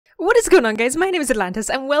What is going on, guys? My name is Atlantis,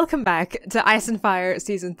 and welcome back to Ice and Fire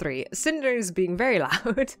Season 3. Cinder's being very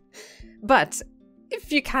loud, but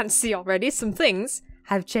if you can't see already, some things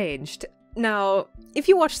have changed. Now, if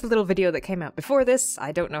you watched the little video that came out before this,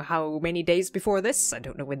 I don't know how many days before this, I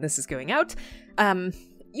don't know when this is going out,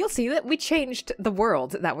 you'll see that we changed the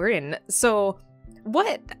world that we're in. So,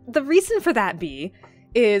 what the reason for that be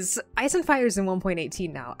is Ice and Fire is in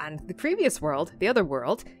 1.18 now, and the previous world, the other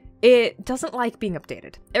world, it doesn't like being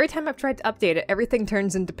updated. Every time I've tried to update it, everything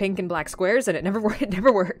turns into pink and black squares, and it never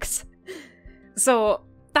works. So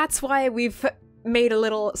that's why we've made a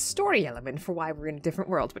little story element for why we're in a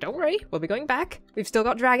different world. But don't worry, we'll be going back. We've still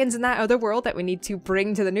got dragons in that other world that we need to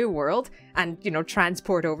bring to the new world and, you know,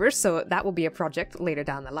 transport over, so that will be a project later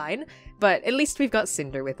down the line. But at least we've got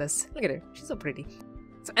Cinder with us. Look at her, she's so pretty.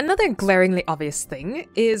 So another glaringly obvious thing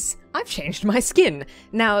is I've changed my skin.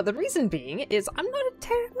 Now, the reason being is I'm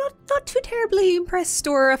not too terribly impressed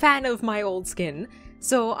or a fan of my old skin,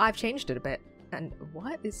 so I've changed it a bit. And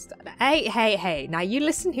what is that? Hey, now you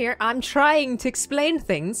listen here, I'm trying to explain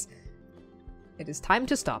things. It is time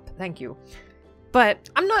to stop, thank you. But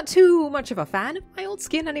I'm not too much of a fan of my old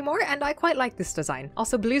skin anymore, and I quite like this design.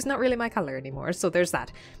 Also, blue's not really my color anymore, so there's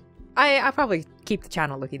that. I'll probably keep the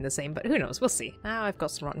channel looking the same, but who knows, we'll see. Now I've got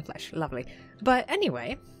some rotten flesh, lovely. But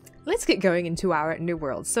anyway, let's get going into our new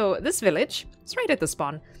world. So this village, it's right at the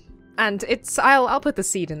spawn, and I'll put the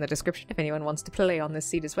seed in the description if anyone wants to play on this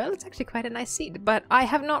seed as well. It's actually quite a nice seed, but I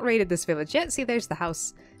have not raided this village yet. See, there's the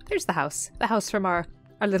house. There's the house from our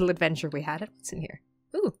little adventure we had. What's in here?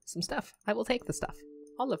 Ooh, some stuff. I will take the stuff.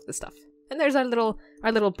 All of the stuff. And there's our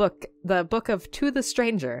little book, the book of To the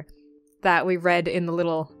Stranger that we read in the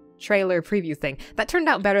little trailer preview thing. That turned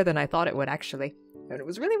out better than I thought it would, actually. And it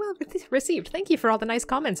was really well received. Thank you for all the nice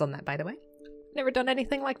comments on that, by the way. Never done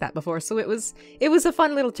anything like that before, so it was a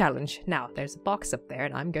fun little challenge. Now, there's a box up there,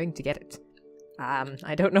 and I'm going to get it.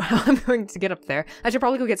 I don't know how I'm going to get up there. I should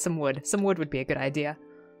probably go get some wood. Some wood would be a good idea.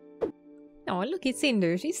 Oh, look, it's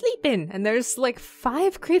Cinder. She's sleeping. And there's, like,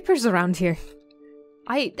 5 creepers around here.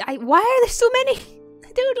 Why are there so many?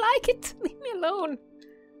 I don't like it. Leave me alone.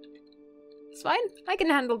 It's fine. I can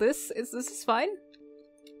handle this. This is fine.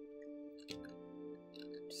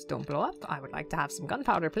 Just don't blow up. I would like to have some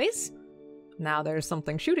gunpowder, please. Now there's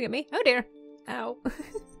something shooting at me. Oh dear. Ow.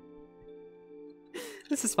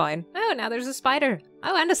 This is fine. Oh, now there's a spider.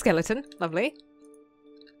 Oh, and a skeleton. Lovely.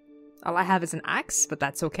 All I have is an axe, but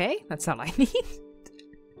that's okay. That's all I need.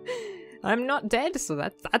 I'm not dead, so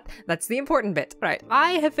that's the important bit. Right,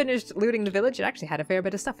 I have finished looting the village. It actually had a fair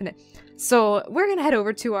bit of stuff in it. So we're gonna head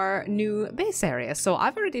over to our new base area. So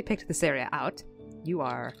I've already picked this area out. You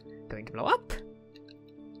are going to blow up.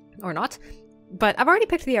 Or not. But I've already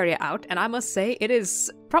picked the area out, and I must say, it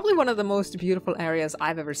is probably one of the most beautiful areas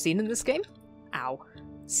I've ever seen in this game. Ow.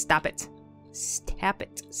 Stop it. Stop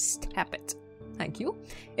it. Stop it. Thank you.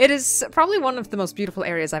 It is probably one of the most beautiful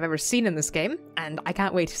areas I've ever seen in this game, and I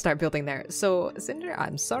can't wait to start building there. So, Cinder,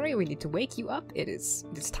 I'm sorry, we need to wake you up.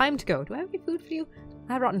 It's time to go. Do I have any food for you?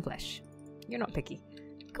 I have rotten flesh. You're not picky.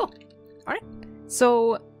 Cool. Alright.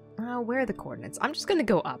 So, where are the coordinates? I'm just gonna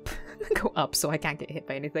go up. Go up so I can't get hit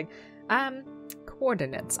by anything.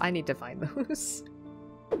 Coordinates. I need to find those.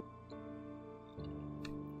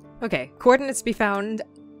 Okay, coordinates be found.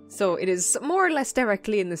 So it is more or less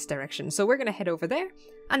directly in this direction. So we're going to head over there,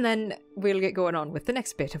 and then we'll get going on with the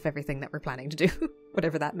next bit of everything that we're planning to do.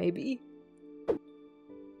 Whatever that may be.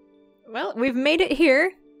 Well, we've made it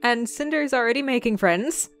here, and Cinder's already making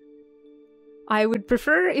friends. I would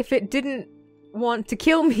prefer if it didn't want to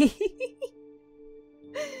kill me.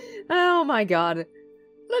 Oh my god.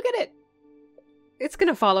 Look at it. It's going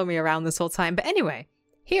to follow me around this whole time. But anyway,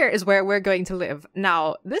 here is where we're going to live.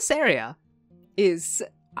 Now, this area is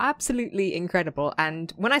absolutely incredible,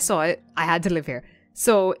 and when I saw it, I had to live here.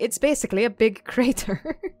 So it's basically a big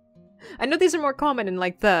crater. I know these are more common in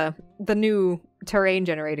like the new terrain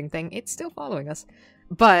generating thing. It's still following us,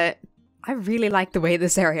 but I really like the way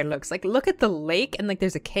this area looks. Like, look at the lake, and like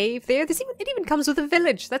there's a cave there. It even comes with a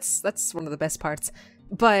village. That's one of the best parts.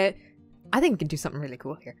 But I think we can do something really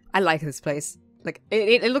cool here. I like this place. Like,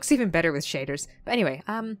 it looks even better with shaders. But anyway,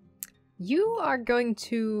 you are going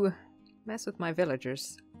to mess with my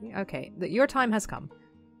villagers. Okay, your time has come.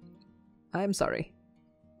 I'm sorry.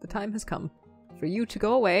 The time has come for you to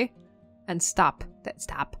go away and stop.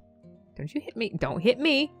 Stop. Don't you hit me. Don't hit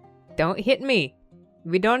me. Don't hit me.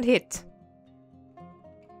 We don't hit.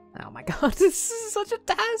 Oh my god, this is such a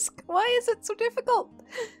task. Why is it so difficult?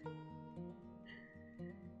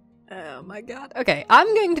 Oh my god. Okay, I'm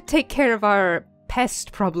going to take care of our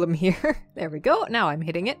pest problem here. There we go. Now I'm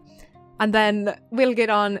hitting it. And then we'll get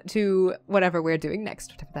on to whatever we're doing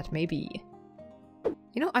next, whatever that may be.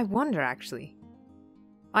 You know, I wonder actually.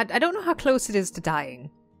 I don't know how close it is to dying,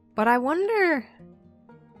 but I wonder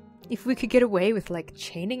if we could get away with, like,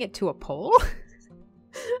 chaining it to a pole?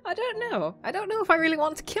 I don't know. I don't know if I really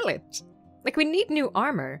want to kill it. Like, we need new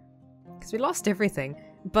armor, because we lost everything,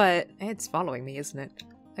 but it's following me, isn't it?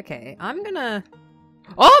 Okay, I'm gonna...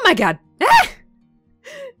 Oh my god! Ah!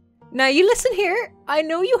 Now, you listen here. I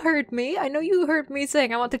know you heard me. I know you heard me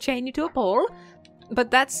saying I want to chain you to a pole, but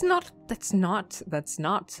that's not.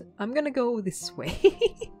 I'm gonna go this way.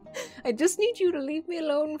 I just need you to leave me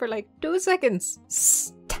alone for like 2 seconds.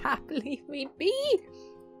 Stop, leave me be.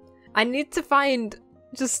 I need to find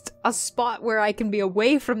just a spot where I can be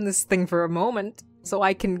away from this thing for a moment so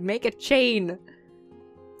I can make a chain.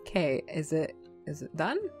 Okay, is it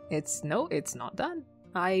done? No, it's not done.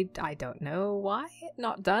 I don't know why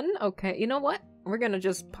not done. Okay, you know what? We're gonna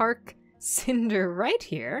just park Cinder right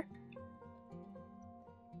here.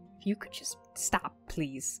 If you could just stop,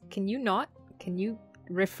 please. Can you not? Can you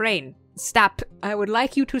refrain? Stop. I would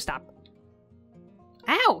like you to stop.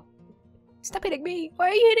 Ow! Stop hitting me. Why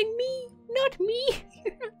are you hitting me? Not me.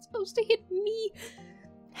 You're not supposed to hit me.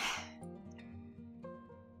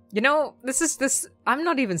 You know, I'm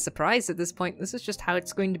not even surprised at this point. This is just how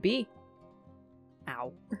it's going to be.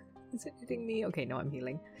 Ow. Is it hitting me? Okay, no, I'm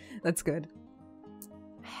healing. That's good.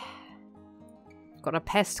 Got a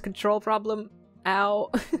pest control problem.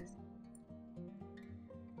 Ow.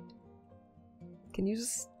 Can you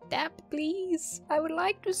just stop, please? I would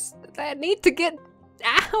like to... I need to get...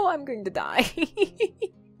 Ow, I'm going to die.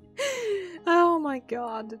 Oh my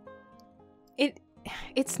god.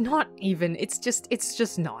 It's not even. It's just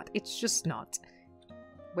not. It's just not.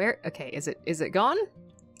 Where? Okay, is it gone?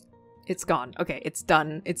 It's gone. Okay, it's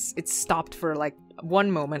done. It's stopped for like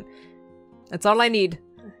 1 moment. That's all I need.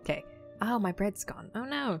 Okay. Oh, my bread's gone. Oh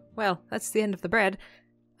no. Well, that's the end of the bread.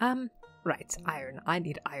 Right. Iron. I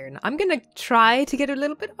need iron. I'm gonna try to get a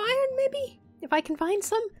little bit of iron, maybe? If I can find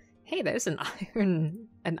some. Hey, there's an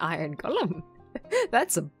iron golem.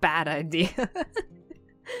 That's a bad idea.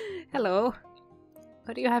 Hello.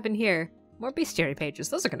 What do you have in here? More bestiary pages.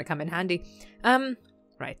 Those are gonna come in handy.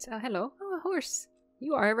 Right. Hello. Oh, a horse.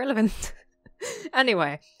 You are irrelevant.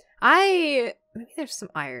 Anyway, maybe there's some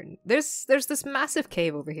iron. There's this massive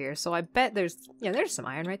cave over here, so I bet there's some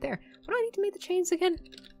iron right there. What do I need to make the chains again?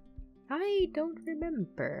 I don't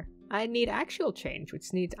remember. I need actual chains,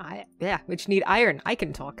 which need iron. I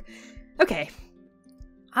can talk. Okay.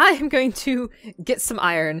 I'm going to get some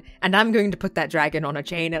iron, and I'm going to put that dragon on a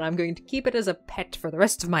chain, and I'm going to keep it as a pet for the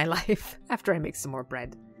rest of my life after I make some more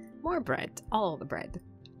bread. More bread. All the bread.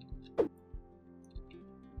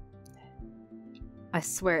 I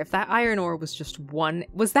swear, if that iron ore was just one...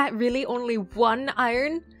 Was that really only 1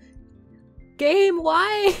 iron? Game,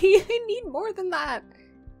 why? I need more than that.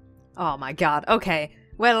 Oh my god. Okay.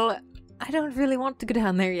 Well, I don't really want to go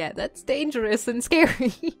down there yet. That's dangerous and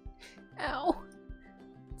scary. Ow.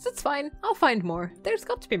 It's fine. I'll find more. There's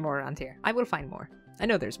got to be more around here. I will find more. I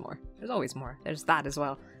know there's more. There's always more. There's that as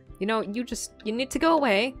well. You know, you need to go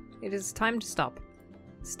away. It is time to stop.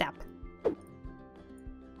 Stop.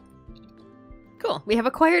 Cool. We have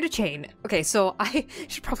acquired a chain. Okay, so I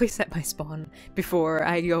should probably set my spawn before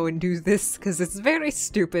I go and do this, because it's very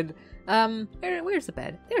stupid. Where's the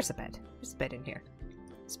bed? There's a bed. There's a bed in here.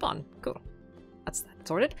 Spawn. Cool. That's that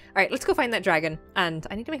sorted. Alright, let's go find that dragon. And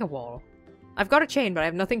I need to make a wall. I've got a chain, but I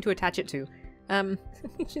have nothing to attach it to. Let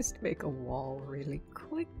me just make a wall really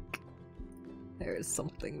quick. There is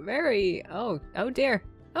something very... Oh dear.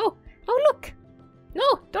 Oh, look!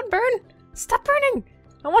 No, don't burn! Stop burning!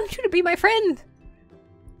 I want you to be my friend!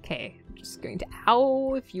 Okay, I'm just going to...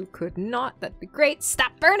 Ow, if you could not, that'd be great.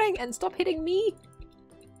 Stop burning and stop hitting me!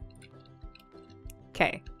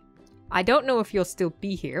 Okay. I don't know if you'll still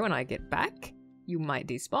be here when I get back. You might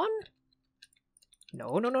despawn.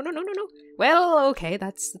 No. Well, okay,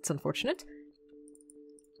 that's unfortunate.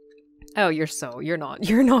 Oh, you're not.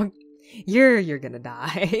 You're gonna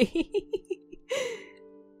die.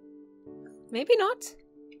 Maybe not.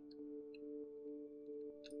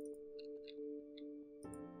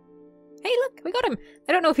 Hey, look, we got him.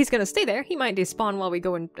 I don't know if he's gonna stay there. He might despawn while we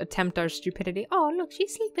go and attempt our stupidity. Oh, look,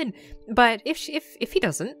 she's sleeping. But if he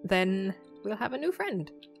doesn't, then we'll have a new friend.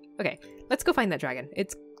 Okay, let's go find that dragon.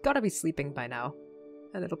 It's gotta be sleeping by now.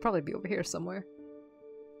 And it'll probably be over here somewhere.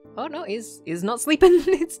 Oh no, is not sleeping.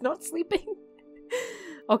 It's not sleeping.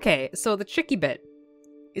 Okay, so the tricky bit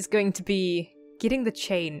is going to be getting the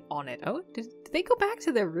chain on it. Oh, did they go back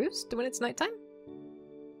to their roost when it's nighttime?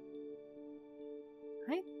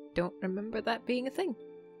 I don't remember that being a thing.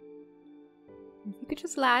 If you could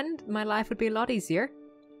just land, my life would be a lot easier.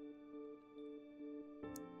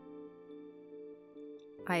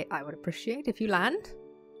 I would appreciate if you land.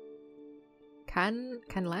 Can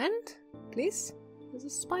land, please? There's a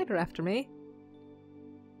spider after me.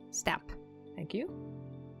 Stamp. Thank you.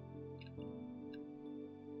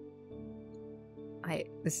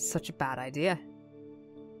 This is such a bad idea.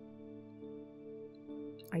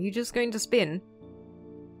 Are you just going to spin?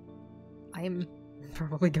 I am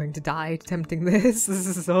probably going to die attempting this. This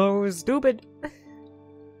is so stupid.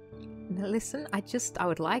 Now listen, I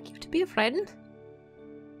would like you to be a friend.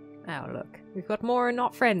 Oh look, we've got more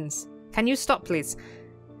not friends. Can you stop, please?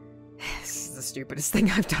 This is the stupidest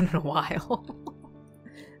thing I've done in a while.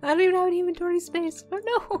 I don't even have any inventory space. Oh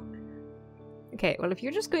no! Okay, well if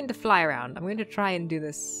you're just going to fly around, I'm going to try and do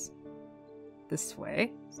this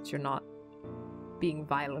way, since you're not being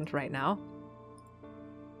violent right now.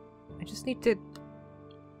 I just need to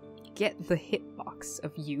get the hitbox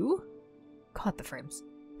of you. God, the frames.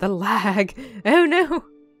 The lag! Oh no!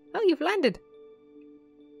 Oh, you've landed.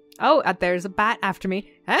 Oh, there's a bat after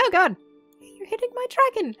me. Oh god! You're hitting my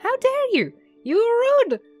dragon! How dare you! You are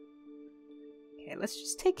rude! Okay, let's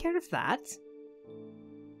just take care of that.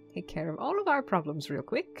 Take care of all of our problems real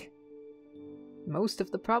quick. Most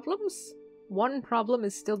of the problems. One problem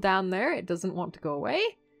is still down there. It doesn't want to go away.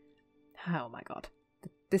 Oh my god.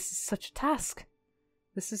 This is such a task.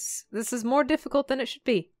 This is more difficult than it should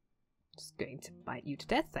be. Just going to bite you to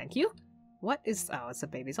death, thank you. What is... Oh, it's a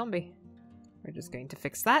baby zombie. We're just going to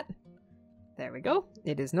fix that. There we go.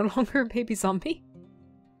 It is no longer a baby zombie.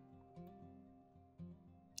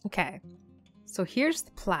 Okay. So here's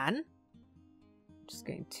the plan. I'm just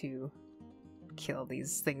going to kill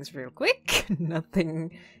these things real quick.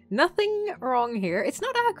 Nothing wrong here. It's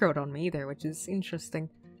not aggroed on me either, which is interesting.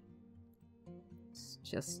 Let's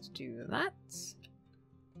just do that.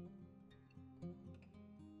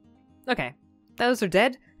 Okay. Those are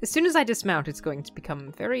dead. As soon as I dismount, it's going to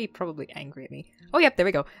become very probably angry at me. Oh, yep, there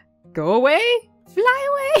we go. Go away! Fly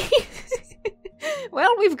away!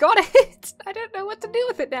 Well, we've got it! I don't know what to do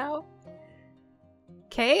with it now.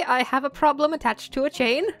 Okay, I have a problem attached to a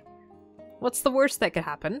chain. What's the worst that could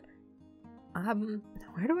happen?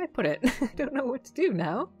 Where do I put it? I don't know what to do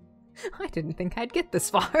now. I didn't think I'd get this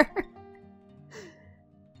far.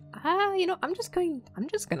 You know, I'm just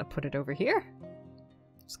gonna put it over here.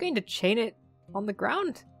 I'm just going to chain it on the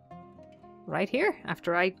ground. Right here,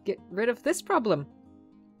 after I get rid of this problem.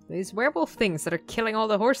 These werewolf things that are killing all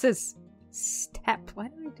the horses. Step. Why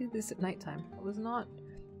did I do this at nighttime?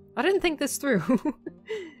 I didn't think this through.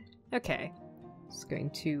 Okay. Just going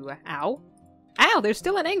to... Ow. Ow, there's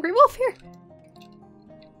still an angry wolf here.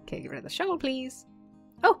 Okay, get rid of the shovel, please.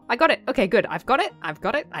 Oh, I got it. Okay, good. I've got it.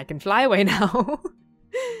 I can fly away now.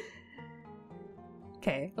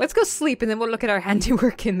 Okay, let's go sleep and then we'll look at our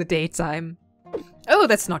handiwork in the daytime. Oh,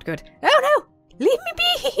 that's not good. Oh no! Leave me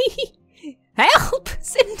be! Help!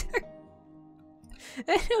 Cinder!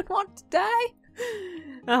 I don't want to die.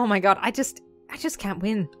 Oh my god, I just can't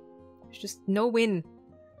win. There's just no win.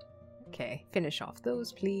 Okay, finish off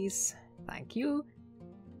those, please. Thank you.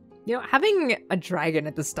 You know, having a dragon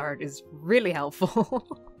at the start is really helpful.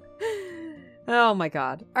 Oh my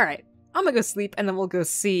god. Alright, I'm gonna go sleep and then we'll go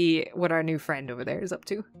see what our new friend over there is up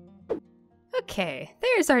to. Okay,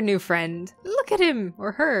 there's our new friend. Look at him!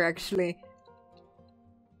 Or her, actually.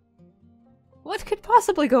 What could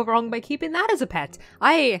possibly go wrong by keeping that as a pet?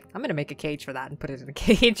 I'm gonna make a cage for that and put it in a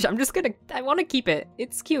cage. I want to keep it.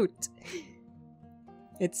 It's cute.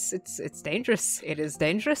 It's dangerous. It is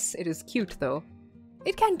dangerous. It is cute, though.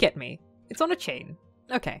 It can get me. It's on a chain.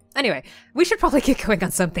 Okay. Anyway, we should probably get going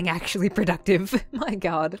on something actually productive. My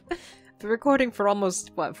god. Been recording for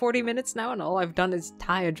almost, what, 40 minutes now, and all I've done is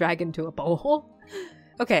tie a dragon to a pole.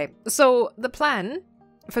 Okay, so the plan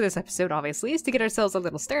for this episode, obviously, is to get ourselves a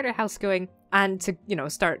little starter house going and to, you know,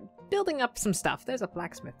 start building up some stuff. There's a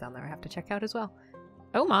blacksmith down there I have to check out as well.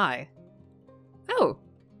 Oh my. Oh.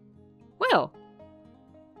 Well.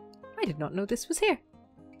 I did not know this was here.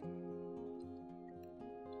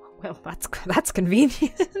 Well, that's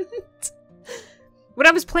convenient. When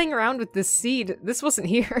I was playing around with this seed, this wasn't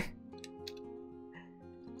here.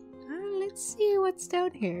 Let's see what's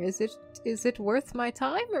down here. Is it worth my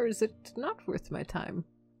time or is it not worth my time?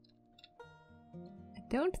 I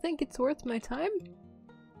don't think it's worth my time.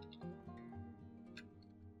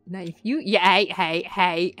 Now if you... Yeah,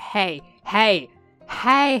 hey,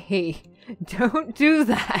 don't do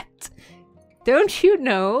that. Don't you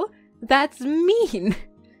know? That's mean.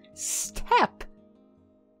 Step.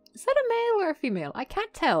 Is that a male or a female? I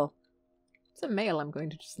can't tell. If it's a male, I'm going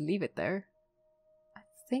to just leave it there. I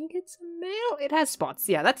think it's a male. It has spots.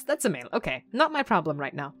 Yeah, that's a male. Okay, not my problem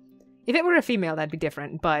right now. If it were a female, that'd be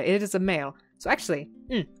different, but it is a male. So actually,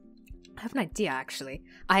 I have an idea, actually.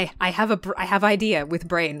 I have idea with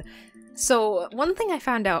brain. So, one thing I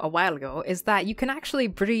found out a while ago is that you can actually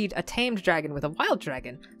breed a tamed dragon with a wild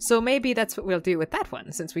dragon. So maybe that's what we'll do with that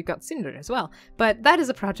one, since we've got Cinder as well. But that is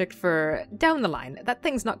a project for down the line. That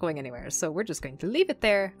thing's not going anywhere, so we're just going to leave it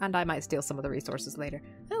there, and I might steal some of the resources later.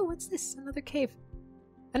 Oh, what's this? Another cave.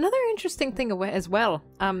 Another interesting thing as well.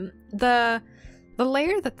 The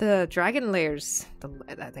layer that the dragon layers,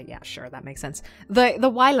 yeah, sure, that makes sense.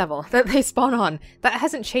 The Y level that they spawn on, that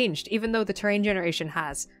hasn't changed, even though the terrain generation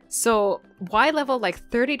has. So Y level, like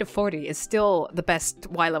 30 to 40, is still the best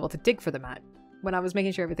Y level to dig for them at. When I was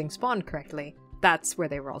making sure everything spawned correctly, that's where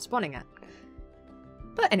they were all spawning at.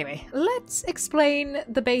 But anyway, let's explain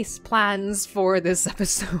the base plans for this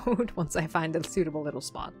episode once I find a suitable little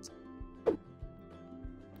spot.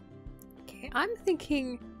 Okay, I'm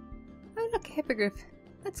thinking... Oh, look, hippogriff.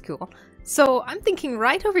 That's cool. So I'm thinking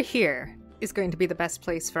right over here is going to be the best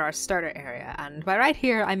place for our starter area. And by right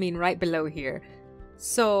here, I mean right below here.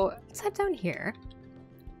 So let's head down here.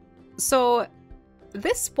 So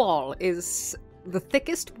this wall is the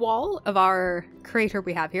thickest wall of our crater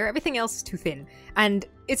we have here. Everything else is too thin. And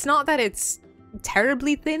it's not that it's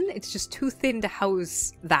terribly thin, it's just too thin to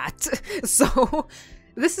house that. So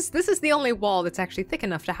this is the only wall that's actually thick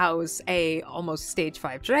enough to house a almost stage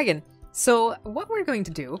 5 dragon. So what we're going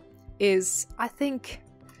to do is, I think,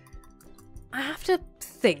 I have to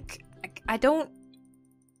think. I don't...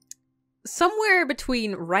 Somewhere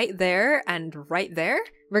between right there and right there,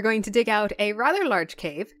 we're going to dig out a rather large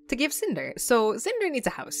cave to give Cinder. So Cinder needs a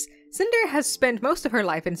house. Cinder has spent most of her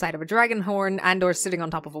life inside of a dragon horn and or sitting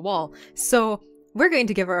on top of a wall. So we're going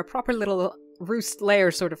to give her a proper little roost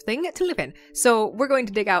lair sort of thing to live in. So we're going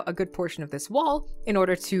to dig out a good portion of this wall in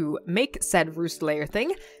order to make said roost lair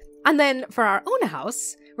thing. And then for our own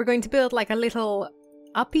house, we're going to build like a little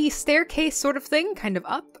uppy staircase sort of thing, kind of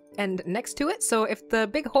up and next to it. So if the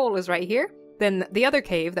big hole is right here, then the other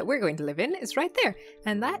cave that we're going to live in is right there.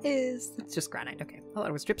 And that is, it's just granite. Okay, I thought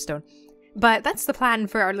it was dripstone. But that's the plan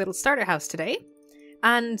for our little starter house today.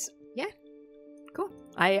 And yeah, cool.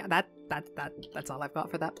 That's all I've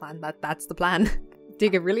got for that plan. That's the plan.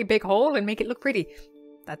 Dig a really big hole and make it look pretty.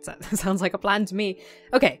 That sounds like a plan to me.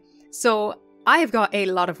 Okay, so I've got a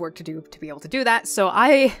lot of work to do to be able to do that, so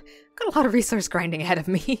I got a lot of resource grinding ahead of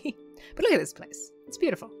me. But look at this place. It's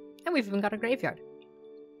beautiful. And we've even got a graveyard.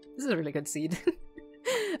 This is a really good seed.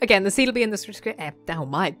 Again, the seed will be in the description. Oh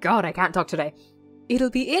my god, I can't talk today.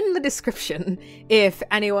 It'll be in the description if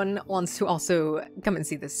anyone wants to also come and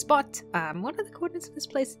see this spot. What are the coordinates of this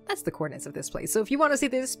place? That's the coordinates of this place. So if you want to see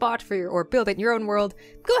this spot for or build it in your own world,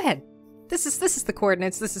 go ahead. This is the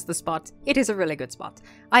coordinates, this is the spot. It is a really good spot.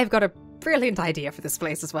 I've got a brilliant idea for this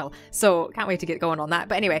place as well, so can't wait to get going on that.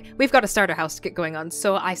 But anyway, we've got a starter house to get going on,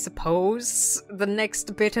 so I suppose the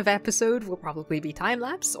next bit of episode will probably be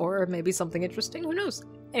time-lapse, or maybe something interesting, who knows?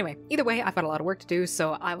 Anyway, either way, I've got a lot of work to do,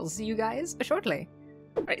 so I will see you guys shortly.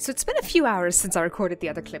 Alright, so it's been a few hours since I recorded the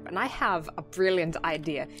other clip, and I have a brilliant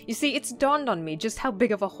idea. You see, it's dawned on me just how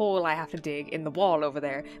big of a hole I have to dig in the wall over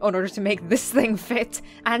there in order to make this thing fit,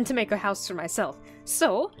 and to make a house for myself.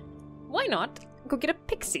 So, why not go get a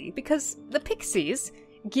pixie? Because the pixies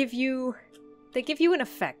give you an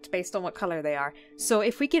effect based on what color they are. So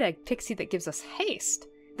if we get a pixie that gives us haste,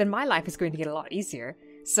 then my life is going to get a lot easier.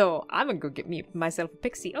 So I'm gonna go get myself a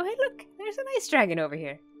pixie. Oh hey look, there's a nice dragon over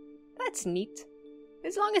here. That's neat.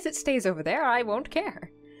 As long as it stays over there, I won't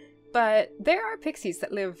care. But there are pixies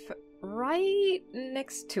that live right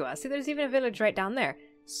next to us. See, there's even a village right down there.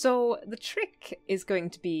 So the trick is going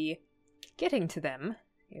to be getting to them.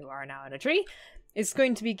 You are now in a tree. Is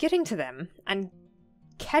going to be getting to them and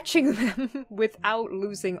catching them without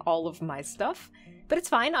losing all of my stuff. But it's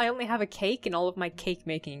fine, I only have a cake and all of my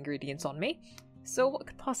cake-making ingredients on me. So what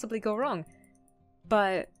could possibly go wrong?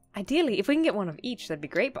 But ideally, if we can get one of each, that'd be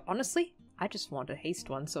great. But honestly, I just want a haste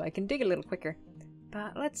one so I can dig a little quicker.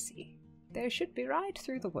 But let's see. There should be right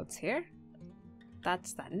through the woods here.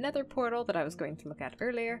 That's that nether portal that I was going to look at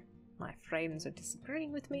earlier. My frames are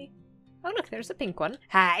disagreeing with me. Oh look, there's a pink one.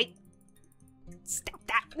 Hi! Stop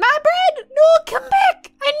that! My bread! No, come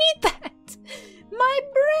back! I need that! My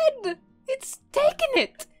bread! It's taken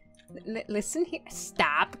it! Listen here.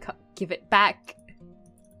 Stop. Give it back.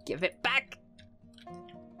 Give it back.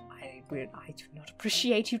 I do not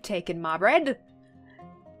appreciate you taking my bread.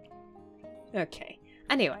 Okay.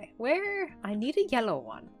 Anyway, where... I need a yellow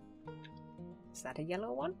one. Is that a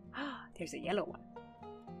yellow one? Ah, there's a yellow one.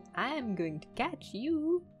 I'm going to catch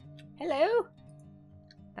you. Hello?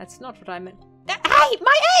 That's not what I meant. Hi! Hey,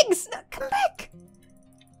 my eggs! Come back!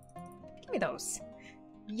 Give me those.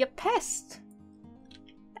 You pest.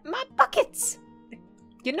 My buckets!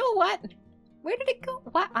 You know what? Where did it go?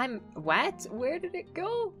 What? What? Where did it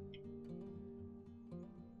go?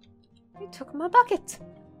 It took my bucket.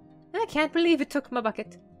 I can't believe it took my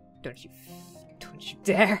bucket. Don't you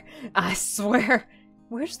dare. I swear.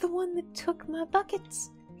 Where's the one that took my buckets?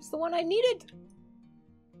 Where's the one I needed?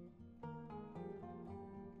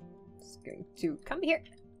 Just going to come here.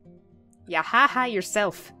 Yeah, haha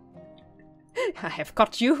yourself. I have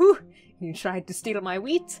caught you. You tried to steal my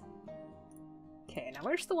wheat. Okay, now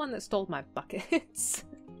where's the one that stole my buckets?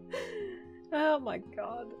 Oh my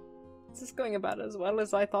god. This is going about as well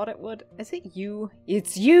as I thought it would. Is it you?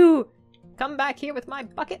 It's you! Come back here with my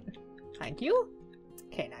bucket. Thank you.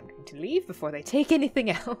 Okay, now I'm going to leave before they take anything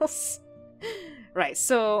else. Right,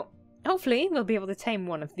 so hopefully we'll be able to tame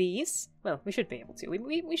one of these. Well, we should be able to.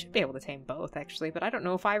 We should be able to tame both, actually, but I don't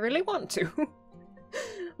know if I really want to.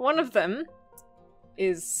 One of them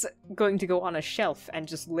is going to go on a shelf and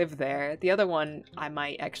just live there. The other one I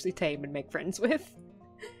might actually tame and make friends with.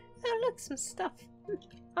 Oh, look, some stuff.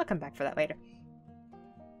 I'll come back for that later.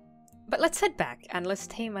 But let's head back and let's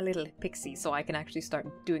tame a little pixie so I can actually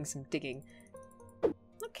start doing some digging.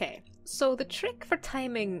 Okay, so the trick for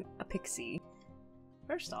timing a pixie...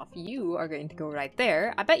 First off, you are going to go right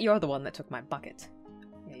there. I bet you're the one that took my bucket.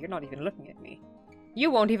 Yeah, you're not even looking at me.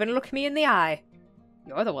 You won't even look me in the eye.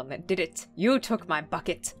 You're the one that did it. You took my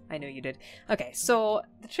bucket. I know you did. Okay, so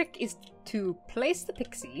the trick is to place the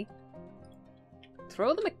pixie,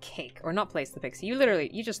 throw them a cake, or not place the pixie.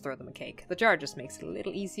 You just throw them a cake. The jar just makes it a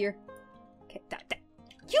little easier. Okay,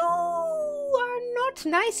 you are not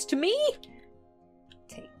nice to me.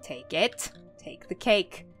 Take it. Take the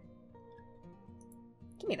cake.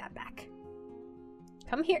 Give me that back.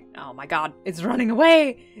 Come here. Oh my god, it's running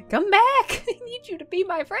away. Come back. I need you to be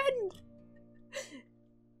my friend.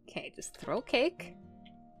 Okay, just throw cake.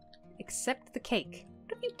 Accept the cake.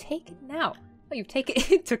 Don't you take it now? Oh, you take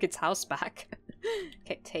it. It took its house back.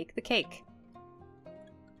 Okay, take the cake.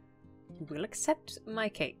 You will accept my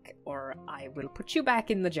cake, or I will put you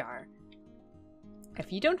back in the jar.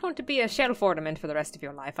 If you don't want to be a shelf ornament for the rest of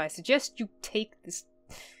your life, I suggest you take this...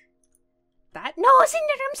 That? No, Cinder,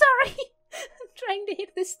 I'm sorry! I'm trying to hit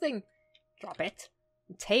this thing. Drop it.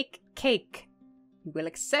 Take cake. You will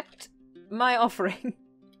accept my offering.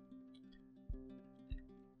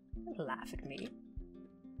 Don't laugh at me.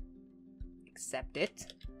 Accept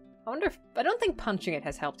it. I don't think punching it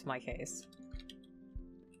has helped my case.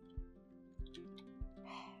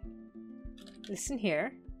 Listen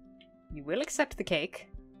here. You will accept the cake.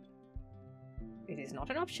 It is not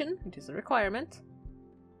an option, it is a requirement.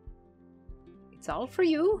 It's all for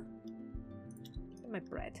you. My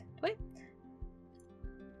bread. Wait.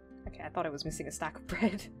 Okay, I thought I was missing a stack of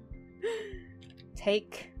bread.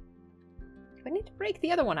 Take... Do I need to break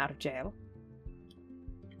the other one out of jail?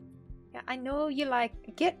 Yeah, I know you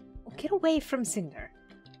like... Get away from Cinder.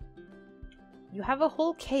 You have a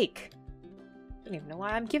whole cake. I don't even know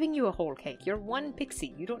why I'm giving you a whole cake. You're one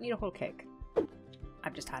pixie. You don't need a whole cake.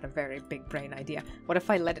 I've just had a very big brain idea. What if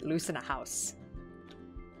I let it loose in a house?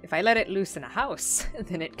 If I let it loose in a house,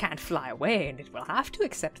 then it can't fly away and it will have to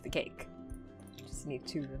accept the cake. Just need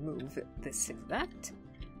to remove this and that.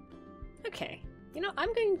 Okay. You know,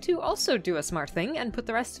 I'm going to also do a smart thing and put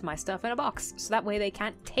the rest of my stuff in a box, so that way they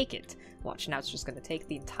can't take it. Watch, now it's just going to take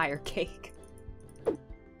the entire cake. Hey,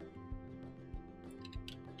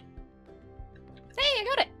 I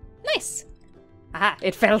got it! Nice! Aha,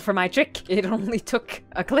 it fell for my trick. It only took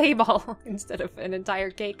a clay ball instead of an entire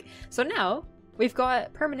cake. So now, we've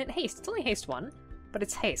got permanent haste. It's only haste 1, but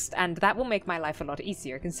it's haste, and that will make my life a lot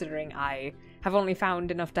easier considering I have only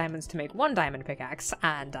found enough diamonds to make 1 diamond pickaxe,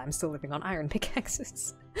 and I'm still living on iron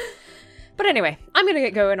pickaxes. But anyway, I'm gonna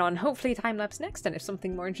get going on hopefully time-lapse next, and if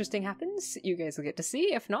something more interesting happens, you guys will get to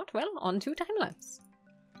see. If not, well, on to time-lapse.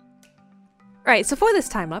 Right, so for this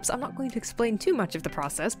time-lapse, I'm not going to explain too much of the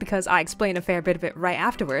process because I explain a fair bit of it right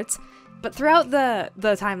afterwards. But throughout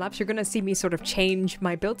the time-lapse, you're going to see me sort of change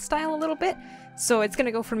my build style a little bit. So it's going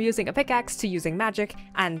to go from using a pickaxe to using magic,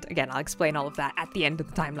 and again, I'll explain all of that at the end of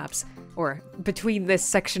the time-lapse. Or between this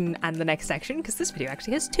section and the next section, because this video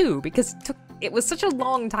actually has 2, because it was such a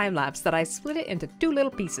long time-lapse that I split it into 2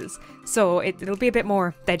 little pieces. So it'll be a bit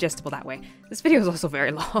more digestible that way. This video is also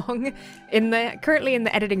very long. Currently in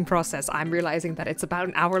the editing process, I'm realizing that it's about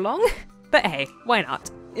an hour long. But hey, why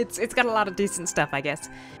not? It's got a lot of decent stuff, I guess.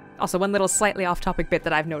 Also, one little slightly off-topic bit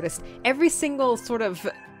that I've noticed. Every single sort of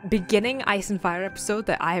beginning Ice and Fire episode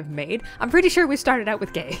that I have made, I'm pretty sure we started out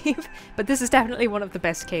with cave, but this is definitely one of the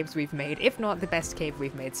best caves we've made, if not the best cave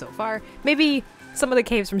we've made so far. Maybe some of the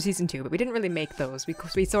caves from season 2, but we didn't really make those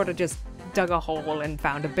because we sort of just dug a hole and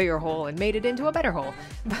found a bigger hole and made it into a better hole.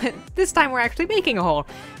 But this time we're actually making a hole.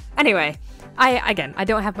 Anyway, I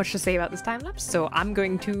don't have much to say about this time-lapse, so I'm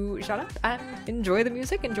going to shut up and enjoy the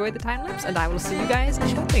music, enjoy the time-lapse, and I will see you guys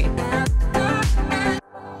shortly.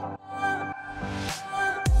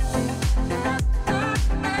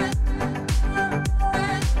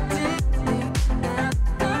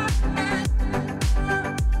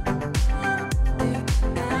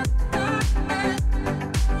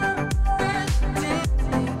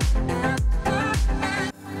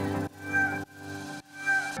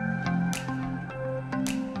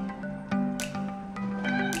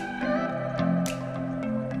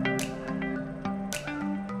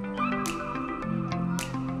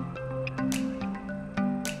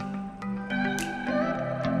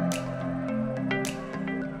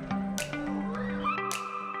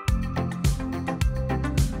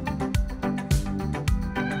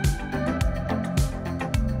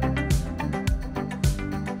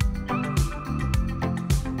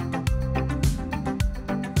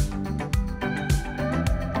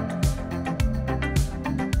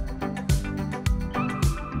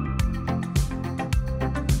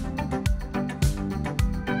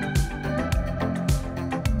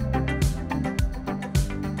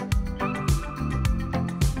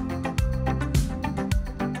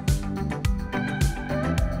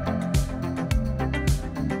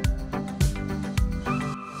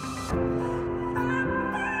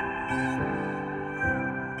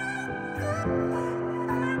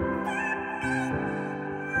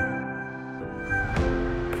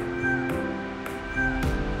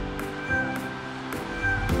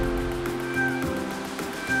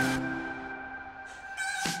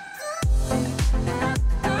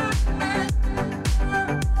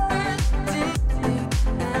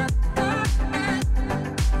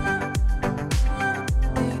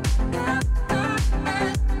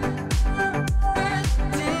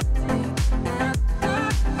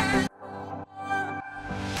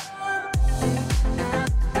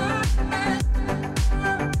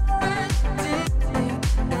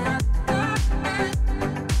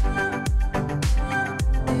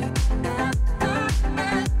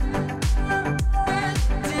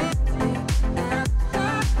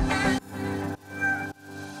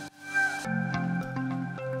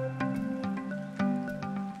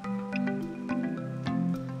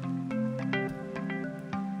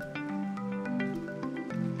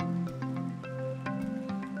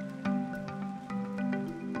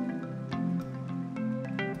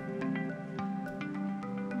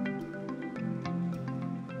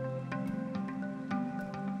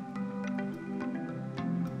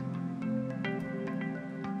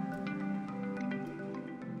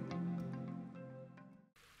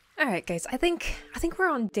 Alright guys, I think we're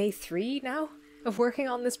on day 3 now of working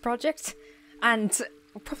on this project, and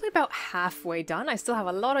we're probably about halfway done. I still have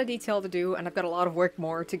a lot of detail to do, and I've got a lot of work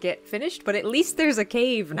more to get finished, but at least there's a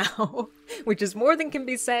cave now, which is more than can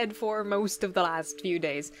be said for most of the last few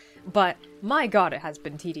days. But my god, it has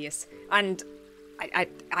been tedious, and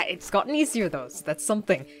it's gotten easier though, so that's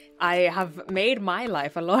something. I have made my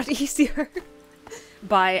life a lot easier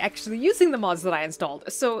by actually using the mods that I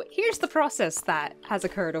installed. So here's the process that has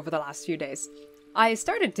occurred over the last few days. I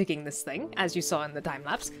started digging this thing, as you saw in the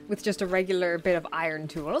time-lapse, with just a regular bit of iron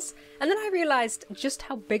tools, and then I realized just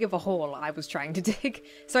how big of a hole I was trying to dig,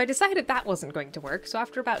 so I decided that wasn't going to work. So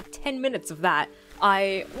after about 10 minutes of that,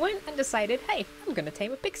 I went and decided, hey, I'm gonna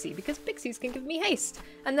tame a pixie, because pixies can give me haste,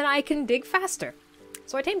 and then I can dig faster.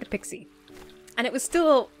 So I tamed a pixie, and it was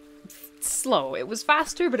still slow. It was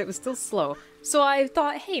faster, but it was still slow. So I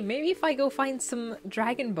thought, hey, maybe if I go find some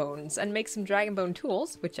dragon bones and make some dragon bone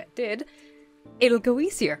tools, which I did, it'll go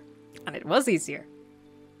easier. And it was easier.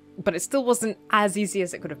 But it still wasn't as easy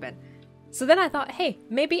as it could have been. So then I thought, hey,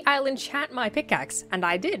 maybe I'll enchant my pickaxe. And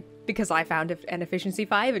I did, because I found an efficiency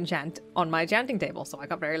 5 enchant on my enchanting table, so I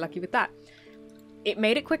got very lucky with that. It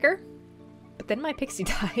made it quicker, but then my pixie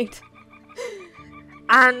died.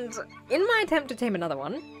 And in my attempt to tame another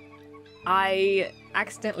one, I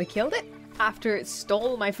accidentally killed it after it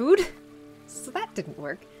stole my food, so that didn't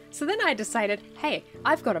work. So then I decided, hey,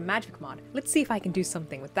 I've got a magic mod, let's see if I can do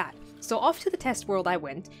something with that. So off to the test world I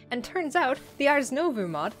went, and turns out the Ars Novu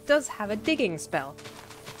mod does have a digging spell.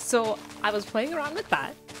 So I was playing around with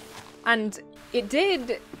that, and it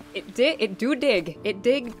dig,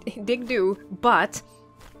 but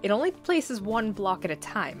it only places one block at a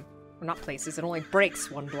time. Well, not places, it only breaks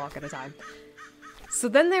one block at a time. So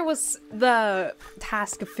then there was the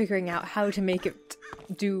task of figuring out how to make it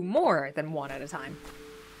do more than one at a time.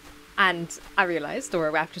 And I realized,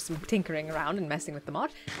 or after some tinkering around and messing with the mod,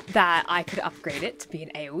 that I could upgrade it to be an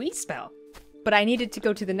AoE spell. But I needed to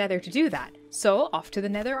go to the Nether to do that. So off to the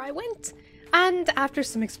Nether I went. And after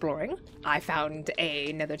some exploring, I found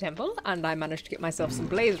a Nether temple, and I managed to get myself some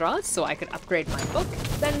blaze rods so I could upgrade my book.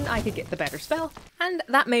 Then I could get the better spell. And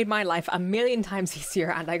that made my life a million times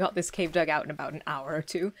easier, and I got this cave dug out in about an hour or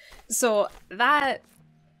two. So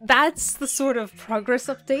that's the sort of progress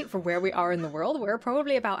update for where we are in the world. We're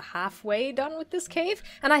probably about halfway done with this cave,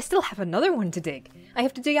 and I still have another one to dig. I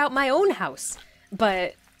have to dig out my own house.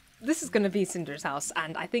 But this is going to be Cinder's house,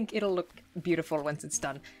 and I think it'll look beautiful once it's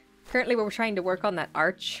done. Currently we're trying to work on that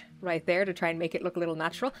arch right there to try and make it look a little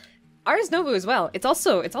natural. Ars Nova as well. It's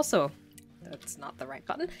also, that's not the right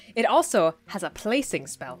button. It also has a placing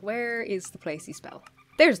spell. Where is the placing spell?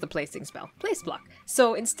 There's the placing spell. Place block.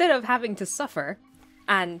 So instead of having to suffer,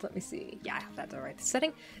 and let me see, yeah, I have that the right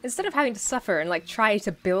setting. Instead of having to suffer and like try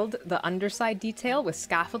to build the underside detail with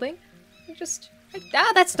scaffolding, I just,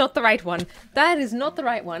 that's not the right one. That is not the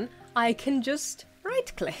right one. I can just right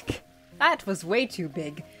click. That was way too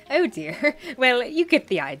big. Oh dear. Well, you get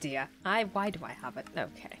the idea. Why do I have it?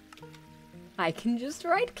 Okay. I can just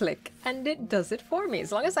right click and it does it for me.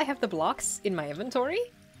 As long as I have the blocks in my inventory,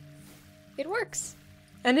 it works.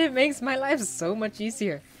 And it makes my life so much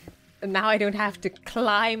easier. And now I don't have to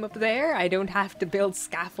climb up there. I don't have to build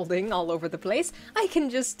scaffolding all over the place. I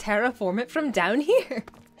can just terraform it from down here.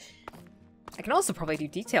 I can also probably do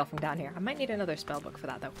detail from down here. I might need another spellbook for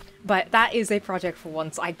that though. But that is a project for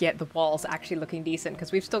once I get the walls actually looking decent,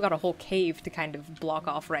 because we've still got a whole cave to kind of block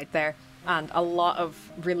off right there. And a lot of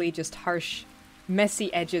really just harsh,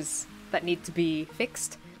 messy edges that need to be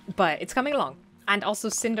fixed. But it's coming along. And also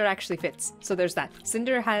Cinder actually fits. So there's that.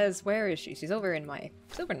 Cinder has, where is she? She's over in my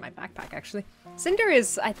backpack actually. Cinder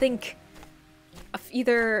is, I think,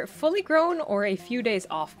 either fully grown or a few days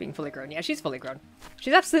off being fully grown. Yeah, she's fully grown.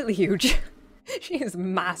 She's absolutely huge. She is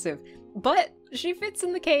massive, but she fits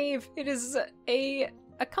in the cave. It is a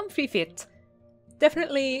comfy fit.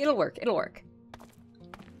 Definitely, it'll work. It'll work.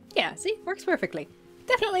 Yeah, see? Works perfectly.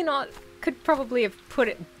 Definitely not. Could probably have put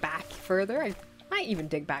it back further. I might even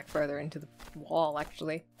dig back further into the wall,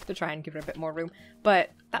 actually, to try and give it a bit more room.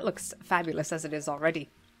 But that looks fabulous as it is already.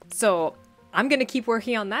 So I'm going to keep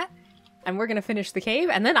working on that, and we're going to finish the cave,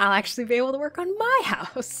 and then I'll actually be able to work on my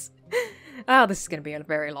house. Oh, this is going to be a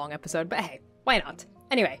very long episode, but hey, why not?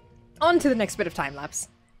 Anyway, on to the next bit of time-lapse.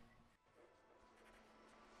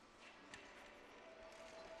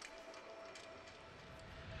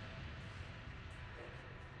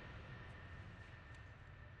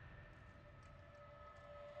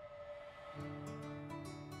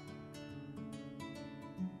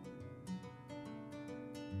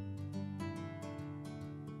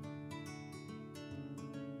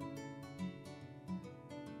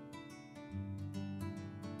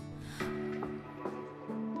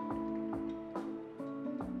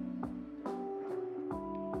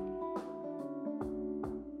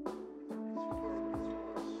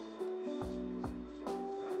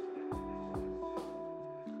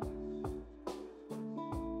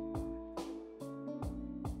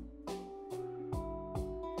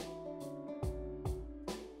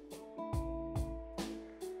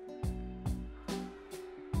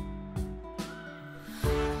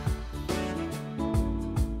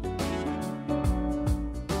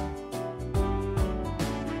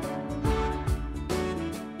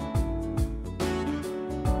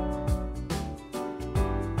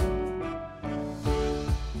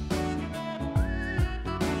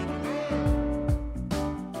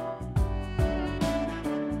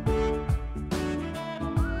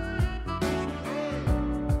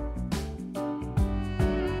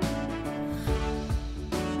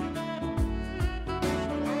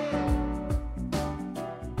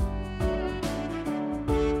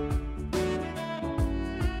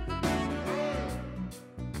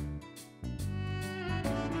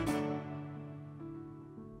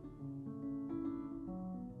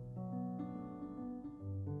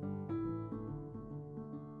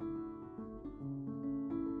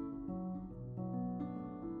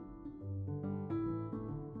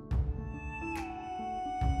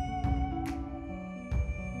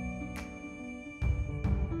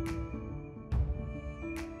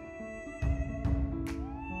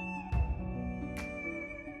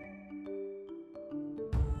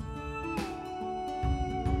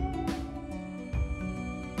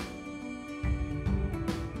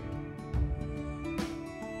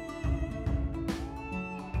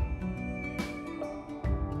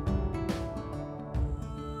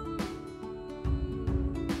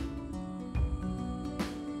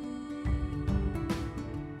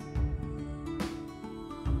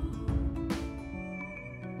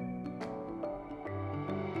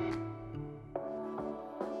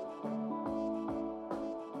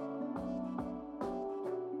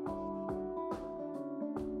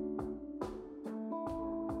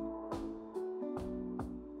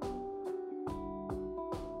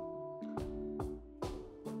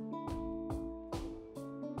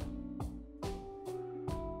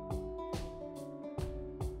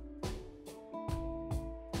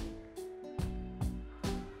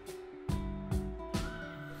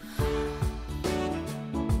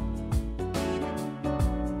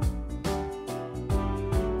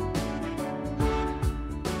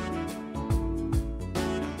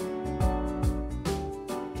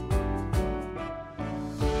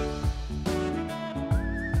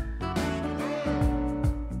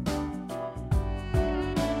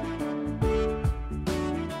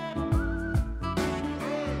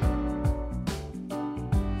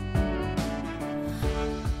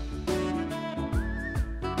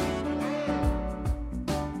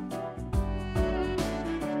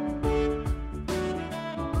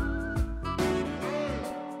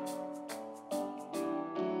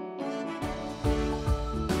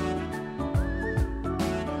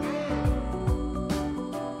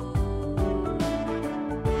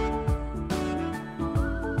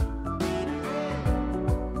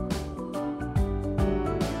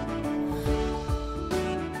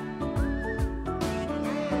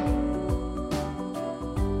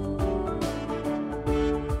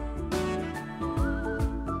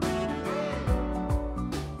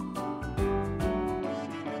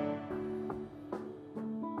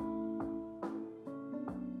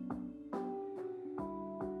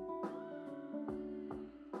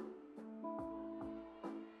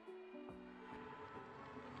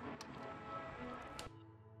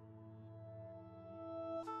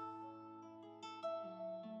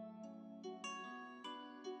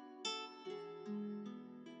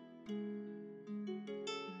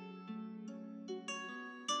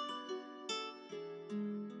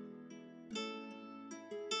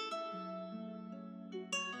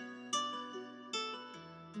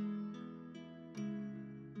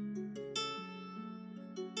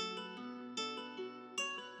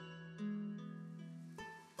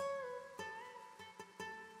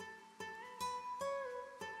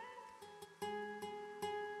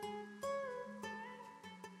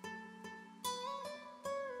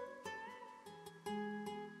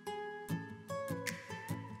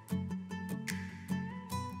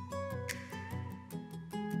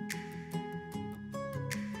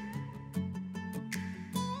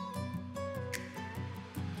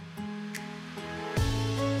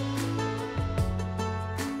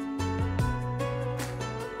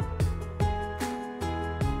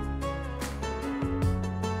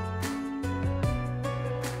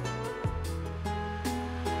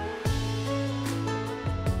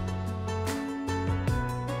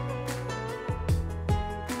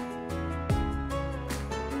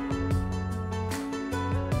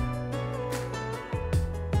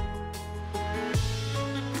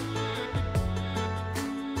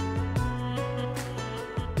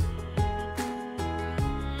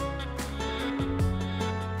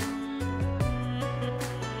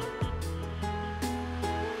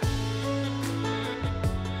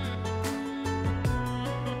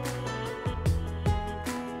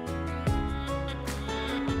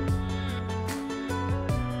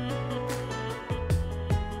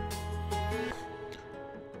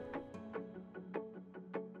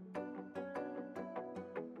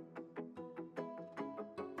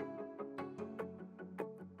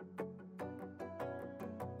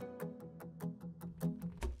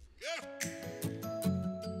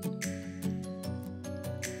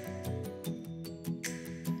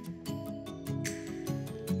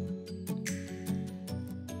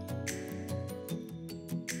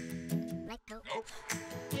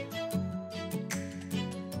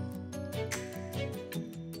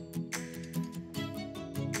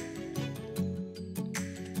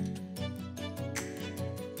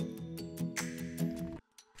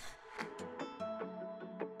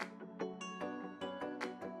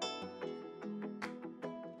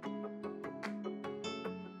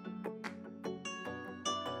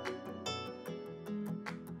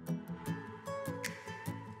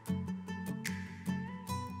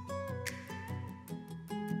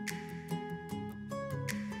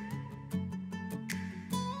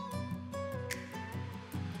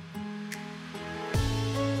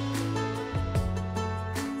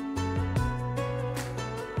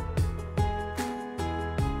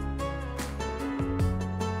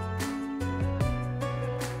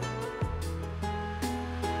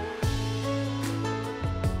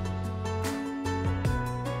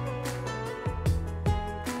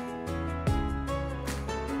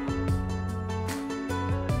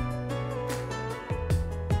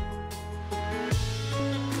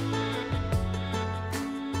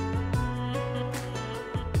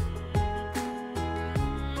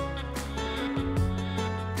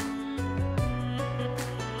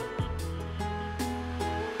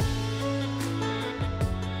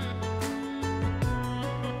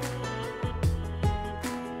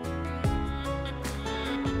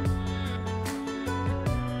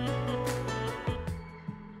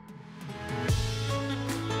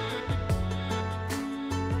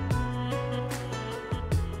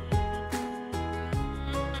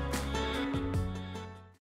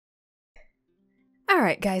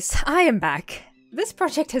 Alright guys, I am back. This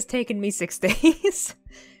project has taken me 6 days.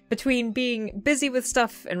 Between being busy with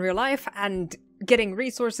stuff in real life and getting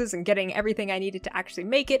resources and getting everything I needed to actually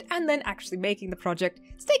make it, and then actually making the project,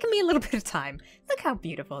 it's taken me a little bit of time. Look how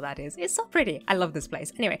beautiful that is. It's so pretty. I love this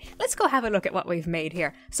place. Anyway, let's go have a look at what we've made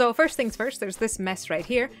here. So first things first, there's this mess right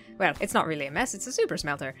here. Well, it's not really a mess, it's a super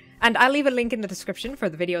smelter. And I'll leave a link in the description for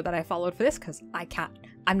the video that I followed for this, because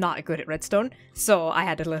I'm not good at redstone, so I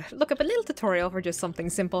had to look up a little tutorial for just something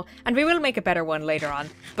simple, and we will make a better one later on,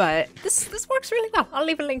 but this works really well. I'll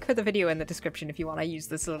leave a link for the video in the description if you want to use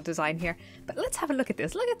this little design here. But let's have a look at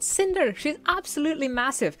this. Look at Cinder. She's absolutely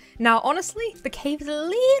massive. Now, honestly, the cave's a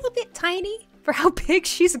little bit tiny for how big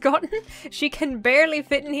she's gotten. She can barely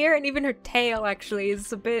fit in here, and even her tail actually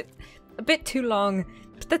is a bit too long,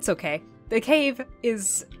 but that's okay. The cave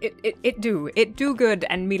is, it do good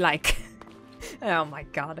and me like. Oh my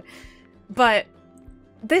god. But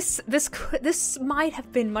this might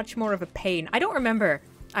have been much more of a pain. I don't remember,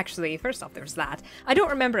 actually, first off there's that. I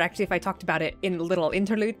don't remember actually if I talked about it in the little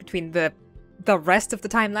interlude between the rest of the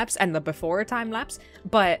time-lapse and the before time-lapse,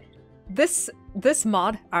 but this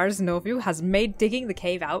mod, Ars Novu, has made digging the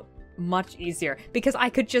cave out much easier, because I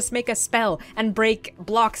could just make a spell and break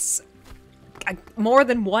blocks more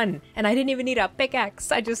than one, and I didn't even need a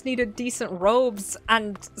pickaxe. I just needed decent robes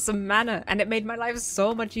and some mana, and it made my life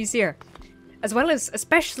so much easier. As well as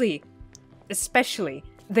especially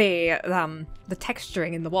the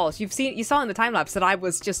texturing in the walls. You saw in the time lapse that I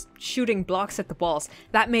was just shooting blocks at the walls.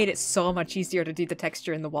 That made it so much easier to do the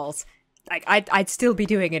texture in the walls. I'd still be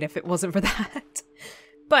doing it if it wasn't for that.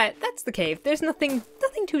 But that's the cave. There's nothing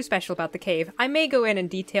too special about the cave. I may go in and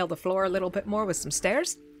detail the floor a little bit more with some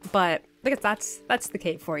stairs, but look at that's the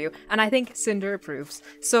cave for you. And I think Cinder approves.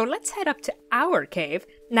 So let's head up to our cave.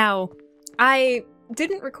 Now, I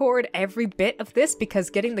didn't record every bit of this because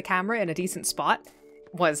getting the camera in a decent spot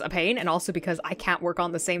was a pain, and also because I can't work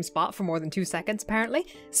on the same spot for more than 2 seconds apparently,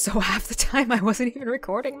 so half the time I wasn't even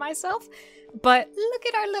recording myself. But look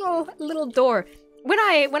at our little door. When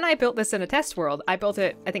I built this in a test world, I built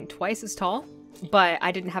it I think twice as tall, but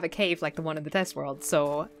I didn't have a cave like the one in the test world,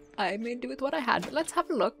 so I made do with what I had. But let's have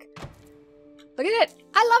a look. Look at it!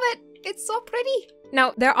 I love it! It's so pretty!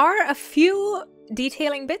 Now, there are a few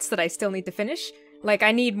detailing bits that I still need to finish. Like,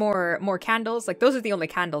 I need more candles. Like, those are the only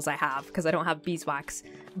candles I have, because I don't have beeswax.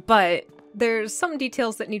 But there's some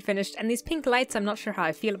details that need finished, and these pink lights, I'm not sure how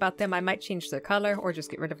I feel about them. I might change their color, or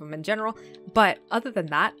just get rid of them in general. But other than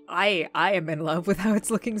that, I am in love with how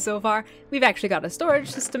it's looking so far. We've actually got a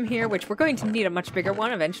storage system here, which we're going to need a much bigger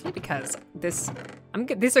one eventually, because these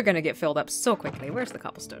are going to get filled up so quickly. Where's the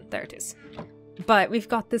cobblestone? There it is. But we've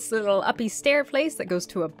got this little uppy stair place that goes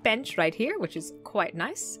to a bench right here, which is quite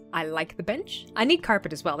nice. I like the bench. I need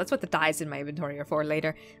carpet as well. That's what the dyes in my inventory are for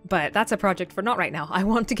later. But that's a project for not right now. I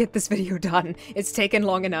want to get this video done. It's taken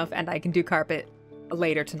long enough, and I can do carpet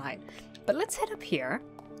later tonight. But let's head up here.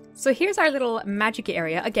 So here's our little magic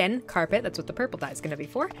area. Again, carpet, that's what the purple dye is going to be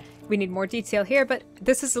for. We need more detail here, but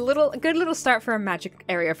this is a good little start for a magic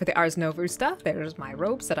area for the Ars Nova stuff. There's my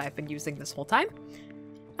robes that I've been using this whole time.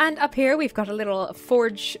 And up here we've got a little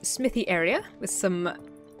forge smithy area with some...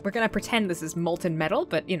 We're going to pretend this is molten metal,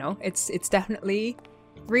 but you know, it's definitely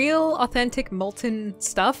real, authentic molten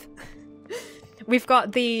stuff. We've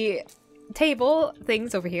got the table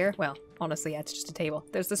things over here. Well, honestly, yeah, it's just a table.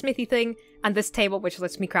 There's the smithy thing, and this table, which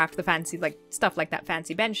lets me craft the fancy, like, stuff like that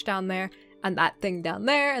fancy bench down there, and that thing down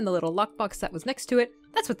there, and the little lockbox that was next to it.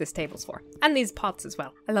 That's what this table's for. And these pots as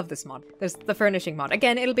well. I love this mod. There's the furnishing mod.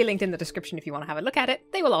 Again, it'll be linked in the description if you want to have a look at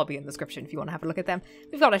it. They will all be in the description if you want to have a look at them.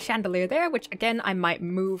 We've got a chandelier there, which, again, I might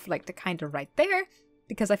move, like, to kind of right there,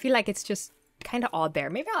 because I feel like it's just kind of odd there.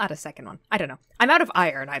 Maybe I'll add a second one. I don't know. I'm out of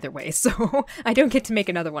iron either way, so I don't get to make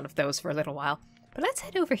another one of those for a little while. But let's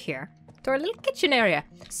head over here to our little kitchen area.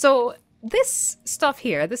 So this stuff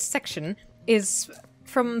here, this section, is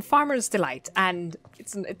from Farmer's Delight, and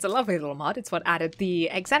it's a lovely little mod. It's what added the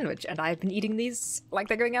egg sandwich, and I've been eating these like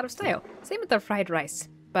they're going out of style. Same with the fried rice,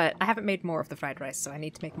 but I haven't made more of the fried rice, so I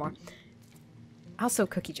need to make more. Also,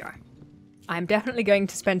 cookie jar. I'm definitely going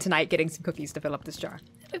to spend tonight getting some cookies to fill up this jar.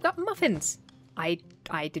 We've got muffins. I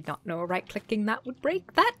did not know right-clicking that would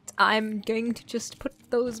break that. I'm going to just put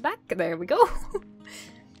those back. There we go.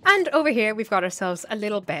 And over here, we've got ourselves a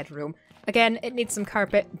little bedroom. Again, it needs some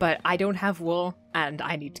carpet, but I don't have wool, and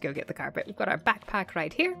I need to go get the carpet. We've got our backpack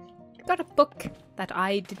right here. We've got a book that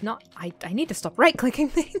I did not... I need to stop right-clicking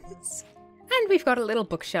things. And we've got a little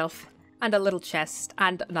bookshelf, and a little chest,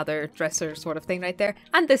 and another dresser sort of thing right there.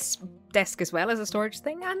 And this desk as well as a storage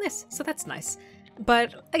thing, and this. So that's nice.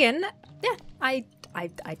 But again, yeah, I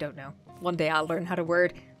don't know. One day I'll learn how to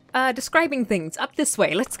word. Describing things. Up this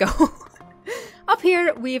way. Let's go. Up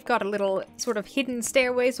here, we've got a little sort of hidden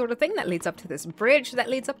stairway sort of thing that leads up to this bridge that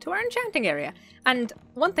leads up to our enchanting area. And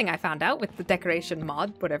one thing I found out with the decoration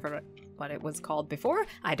mod, what it was called before,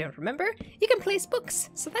 I don't remember, you can place books.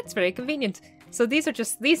 So that's very convenient. So these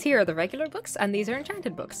here are the regular books, and these are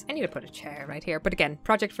enchanted books. I need to put a chair right here, but again,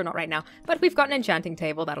 project for not right now. But we've got an enchanting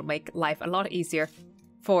table that'll make life a lot easier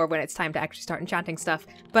for when it's time to actually start enchanting stuff.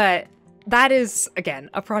 But that is, again,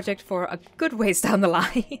 a project for a good ways down the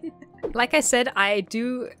line. Like I said, I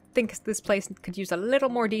do think this place could use a little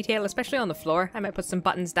more detail, especially on the floor. I might put some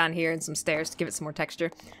buttons down here and some stairs to give it some more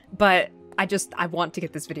texture. But I want to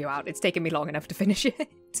get this video out. It's taken me long enough to finish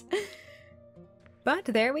it. But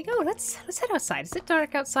there we go. Let's head outside. Is it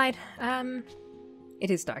dark outside?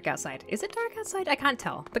 It is dark outside. Is it dark outside? I can't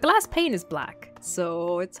tell. The glass pane is black,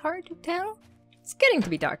 so it's hard to tell. It's getting to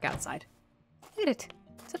be dark outside. Look at it.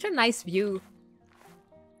 Such a nice view.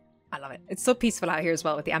 I love it. It's so peaceful out here as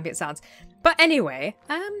well with the ambient sounds. But anyway,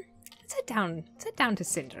 let's head down to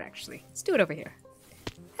Cinder, actually. Let's do it over here.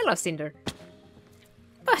 Hello, Cinder.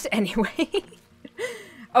 But anyway...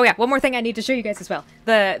 Oh yeah, one more thing I need to show you guys as well.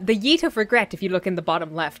 The Yeet of Regret, if you look in the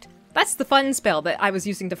bottom left, that's the fun spell that I was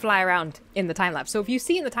using to fly around in the time-lapse. So if you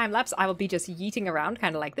see in the time-lapse, I will be just yeeting around,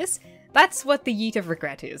 kind of like this. That's what the Yeet of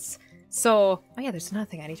Regret is. So, oh yeah, there's another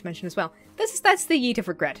thing I need to mention as well. That's the Yeet of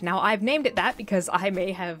Regret. Now, I've named it that because I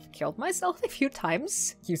may have killed myself a few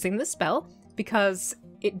times using this spell, because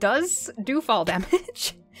it does do fall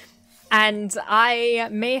damage. And I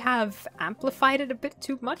may have amplified it a bit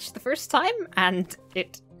too much the first time, and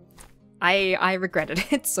I regretted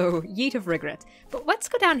it, so Yeet of Regret. But let's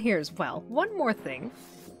go down here as well. One more thing.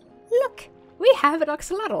 Look, we have an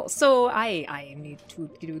axolotl. So I need to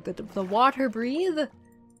do the water breathe.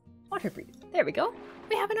 Water breathe. There we go.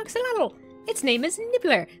 We have an axolotl. Its name is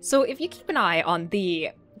Nibbler. So if you keep an eye on the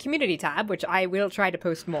community tab, which I will try to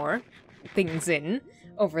post more things in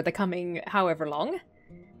over the coming however long,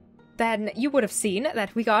 then you would have seen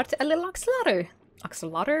that we got a little axolotl.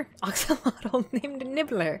 Axolotl named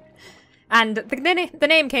Nibbler. And the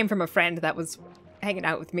name came from a friend that was hanging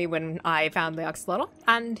out with me when I found the axolotl,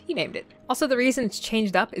 and he named it. Also, the reason it's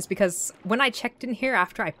changed up is because when I checked in here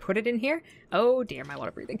after I put it in here, oh dear, my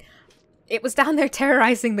water breathing, it was down there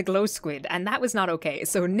terrorizing the glow squid, and that was not okay.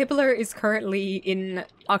 So Nibbler is currently in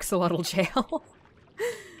axolotl jail.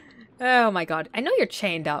 Oh my god. I know you're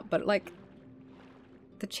chained up, but like,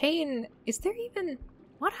 the chain, is there even,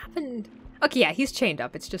 what happened? Okay, yeah, he's chained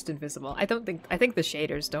up. It's just invisible. I think the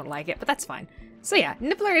shaders don't like it, but that's fine. So yeah,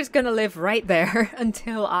 Nibbler is gonna live right there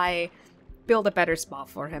until I build a better spot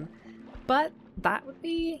for him. But that would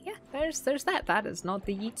be, yeah, there's that. That is not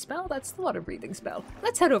the yeet spell, that's the water breathing spell.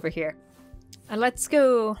 Let's head over here. And let's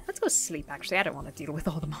go sleep, actually. I don't want to deal with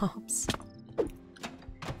all the mobs.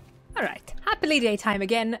 Alright, happily daytime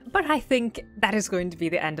again, but I think that is going to be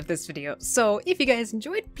the end of this video. So if you guys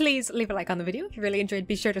enjoyed, please leave a like on the video. If you really enjoyed,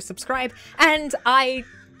 be sure to subscribe, and I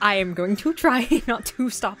am going to try not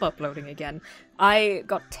to stop uploading again. I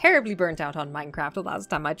got terribly burnt out on Minecraft the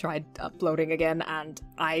last time I tried uploading again, and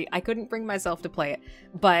I couldn't bring myself to play it.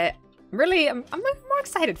 But really, I'm more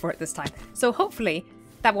excited for it this time. So hopefully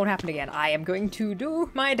that won't happen again. I am going to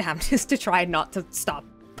do my damnedest to try not to stop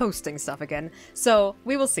posting stuff again. So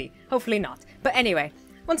we will see. Hopefully not. But anyway,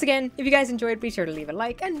 once again, if you guys enjoyed, be sure to leave a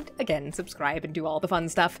like, and again, subscribe and do all the fun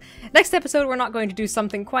stuff. Next episode, we're not going to do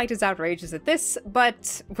something quite as outrageous as this,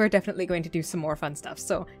 but we're definitely going to do some more fun stuff,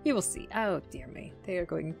 so you will see. Oh, dear me.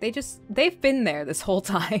 They've been there this whole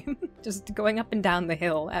time, just going up and down the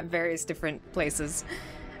hill at various different places.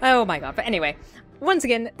 Oh my god. But anyway, once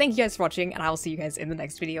again, thank you guys for watching, and I will see you guys in the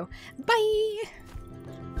next video. Bye!